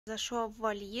Зашла в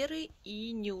вольеры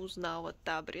и не узнала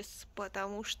Табрис,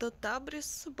 потому что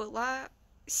Табрис была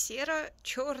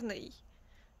серо-черной,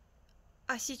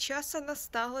 а сейчас она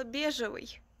стала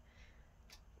бежевой.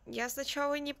 Я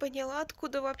сначала не поняла,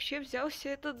 откуда вообще взялся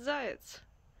этот заяц,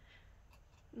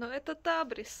 но это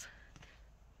Табрис.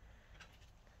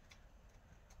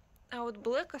 А вот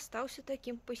Блэк остался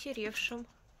таким посеревшим.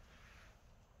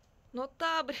 Но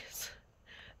Табрис,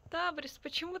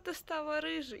 почему ты стала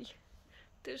рыжей?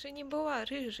 Ты же не была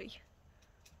рыжей.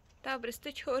 Табрис,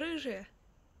 ты чё, рыжая?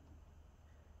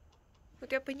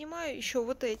 Вот я понимаю, еще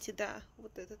вот эти, да.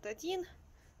 Вот этот один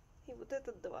и вот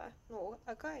этот два. Ну,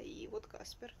 Ака и вот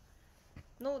Каспер.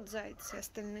 Ну, вот зайцы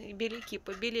остальные, беляки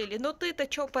побелели. Но ты-то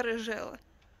чё порыжела?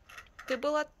 Ты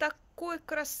была такой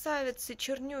красавицей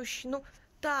чернющей. Ну,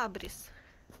 Табрис.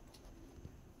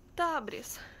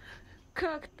 Табрис.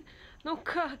 Как ты? Ну,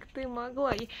 как ты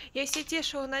могла? Я себе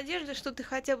тешила надеждой, что ты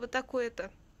хотя бы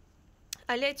такой-то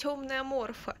а-ля темная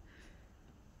морфа.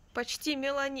 Почти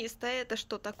меланист, а это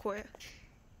что такое?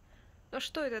 Ну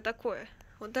что это такое?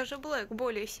 Вот даже Блэк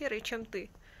более серый, чем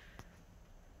ты.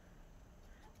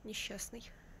 Несчастный.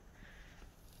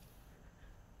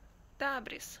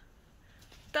 Табрис.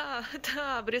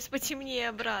 Табрис, потемнее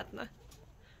обратно.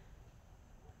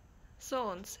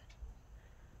 Солнце.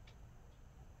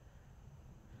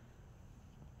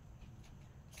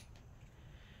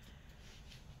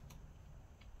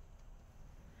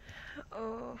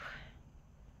 Ох.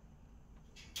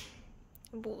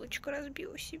 Булочка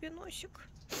разбила себе носик.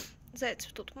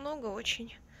 Зайцев тут много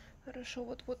очень. Хорошо,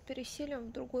 вот переселим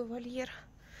в другой вольер.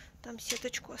 Там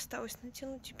сеточку осталось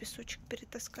натянуть и песочек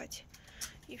перетаскать.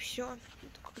 И все.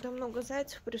 Когда много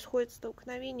зайцев, происходит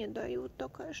столкновение, да, и вот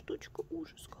такая штучка.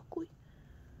 Ужас какой.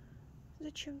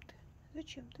 Зачем ты?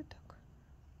 Зачем ты так?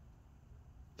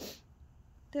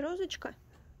 Ты розочка?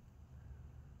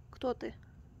 Кто ты?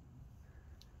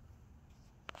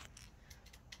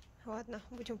 Ладно,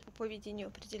 будем по поведению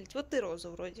определить. Вот ты роза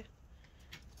вроде.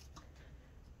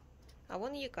 А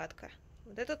вон якатка.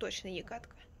 Вот это точно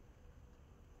якатка.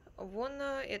 Вон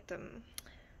это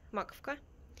маковка.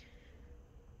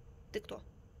 Ты кто?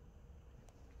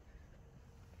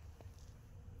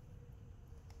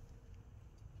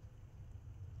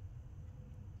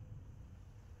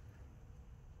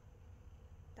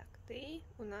 Так, ты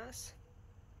у нас,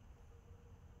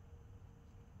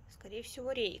 скорее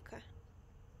всего, рейка.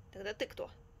 Тогда ты кто?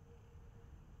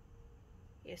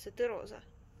 Если ты роза,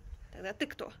 тогда ты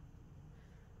кто?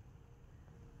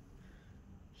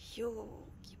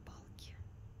 Ёлки-палки.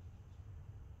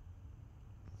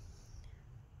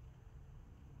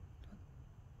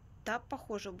 Та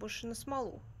похожа больше на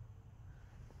смолу.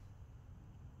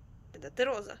 Тогда ты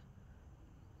роза.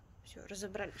 Все,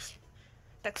 разобрались.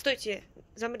 Так, стойте,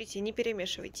 замрите, не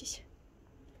перемешивайтесь.